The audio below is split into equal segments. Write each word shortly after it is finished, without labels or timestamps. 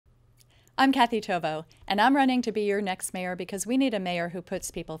I'm Kathie Tovo, and I'm running to be your next mayor because we need a mayor who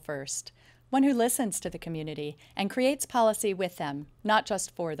puts people first, one who listens to the community and creates policy with them, not just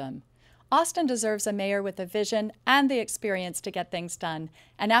for them. Austin deserves a mayor with the vision and the experience to get things done,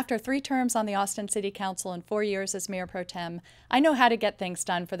 and after 3 terms on the Austin City Council and 4 years as Mayor Pro Tem, I know how to get things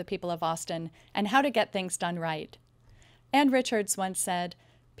done for the people of Austin and how to get things done right. Ann Richards once said,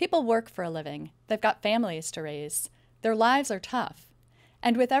 "People work for a living. They've got families to raise. Their lives are tough."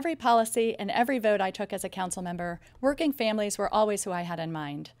 And with every policy and every vote I took as a council member, working families were always who I had in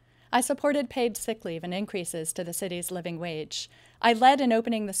mind. I supported paid sick leave and increases to the city's living wage. I led in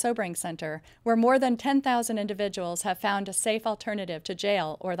opening the Sobering Center, where more than 10,000 individuals have found a safe alternative to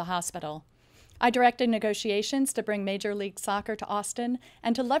jail or the hospital. I directed negotiations to bring Major League Soccer to Austin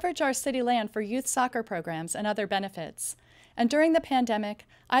and to leverage our city land for youth soccer programs and other benefits. And during the pandemic,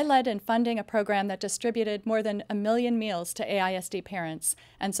 I led in funding a program that distributed more than 1 million meals to AISD parents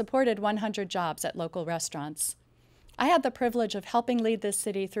and supported 100 jobs at local restaurants. I had the privilege of helping lead this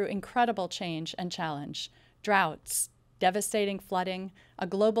city through incredible change and challenge: droughts, devastating flooding, a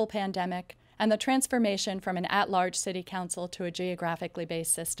global pandemic, and the transformation from an at-large city council to a geographically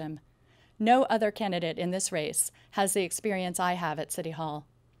based system. No other candidate in this race has the experience I have at City Hall.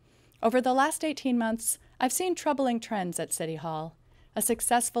 Over the last 18 months, I've seen troubling trends at City Hall: a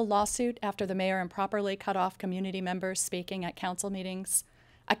successful lawsuit after the mayor improperly cut off community members speaking at council meetings,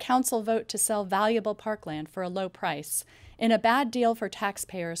 a council vote to sell valuable parkland for a low price, in a bad deal for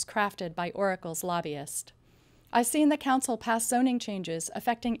taxpayers crafted by Oracle's lobbyist. I've seen the council pass zoning changes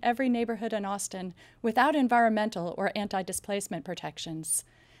affecting every neighborhood in Austin without environmental or anti-displacement protections.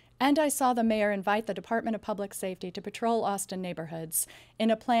 And I saw the mayor invite the Department of Public Safety to patrol Austin neighborhoods in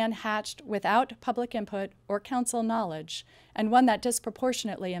a plan hatched without public input or council knowledge, and one that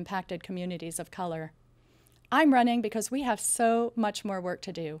disproportionately impacted communities of color. I'm running because we have so much more work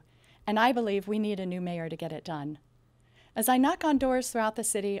to do, and I believe we need a new mayor to get it done. As I knock on doors throughout the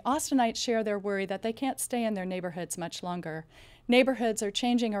city, Austinites share their worry that they can't stay in their neighborhoods much longer. Neighborhoods are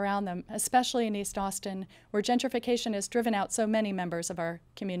changing around them, especially in East Austin, where gentrification has driven out so many members of our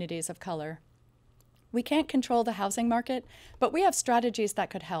communities of color. We can't control the housing market, but we have strategies that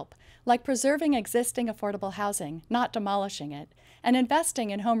could help, like preserving existing affordable housing, not demolishing it, and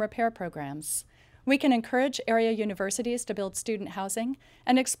investing in home repair programs. We can encourage area universities to build student housing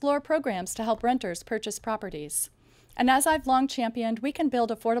and explore programs to help renters purchase properties. And as I've long championed, we can build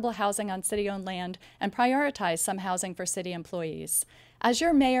affordable housing on city-owned land and prioritize some housing for city employees. As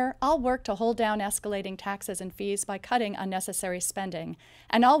your mayor, I'll work to hold down escalating taxes and fees by cutting unnecessary spending.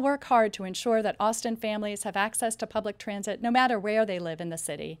 And I'll work hard to ensure that Austin families have access to public transit no matter where they live in the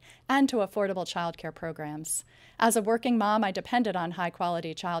city, and to affordable childcare programs. As a working mom, I depended on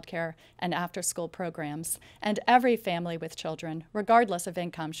high-quality childcare and after-school programs, and every family with children, regardless of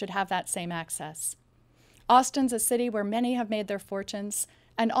income, should have that same access. Austin's a city where many have made their fortunes,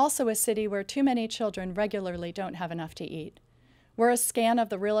 and also a city where too many children regularly don't have enough to eat. Where a scan of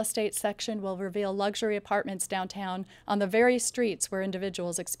the real estate section will reveal luxury apartments downtown on the very streets where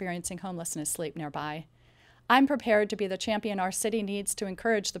individuals experiencing homelessness sleep nearby. I'm prepared to be the champion our city needs to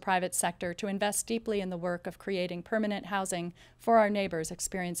encourage the private sector to invest deeply in the work of creating permanent housing for our neighbors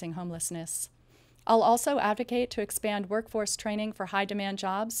experiencing homelessness. I'll also advocate to expand workforce training for high-demand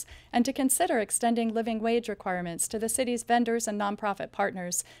jobs and to consider extending living wage requirements to the city's vendors and nonprofit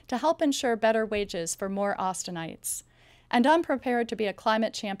partners to help ensure better wages for more Austinites. And I'm prepared to be a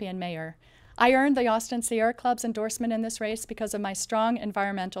climate champion mayor. I earned the Austin Sierra Club's endorsement in this race because of my strong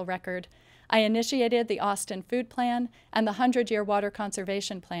environmental record. I initiated the Austin Food Plan and the 100-year Water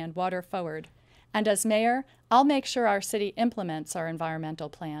Conservation Plan, Water Forward. And as mayor, I'll make sure our city implements our environmental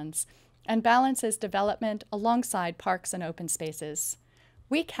plans and balances development alongside parks and open spaces.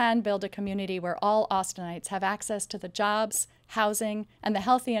 We can build a community where all Austinites have access to the jobs, housing, and the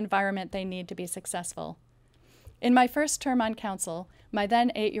healthy environment they need to be successful. In my first term on council, my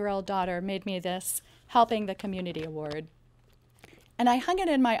then 8-year-old daughter made me this Helping the Community Award. And I hung it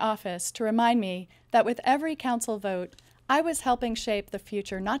in my office to remind me that with every council vote, I was helping shape the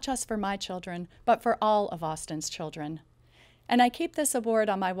future not just for my children, but for all of Austin's children. And I keep this award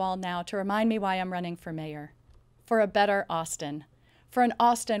on my wall now to remind me why I'm running for mayor. For a better Austin. For an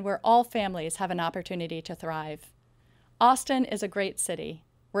Austin where all families have an opportunity to thrive. Austin is a great city.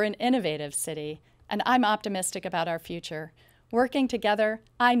 We're an innovative city, and I'm optimistic about our future. Working together,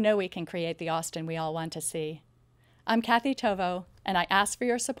 I know we can create the Austin we all want to see. I'm Kathie Tovo, and I ask for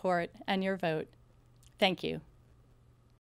your support and your vote. Thank you.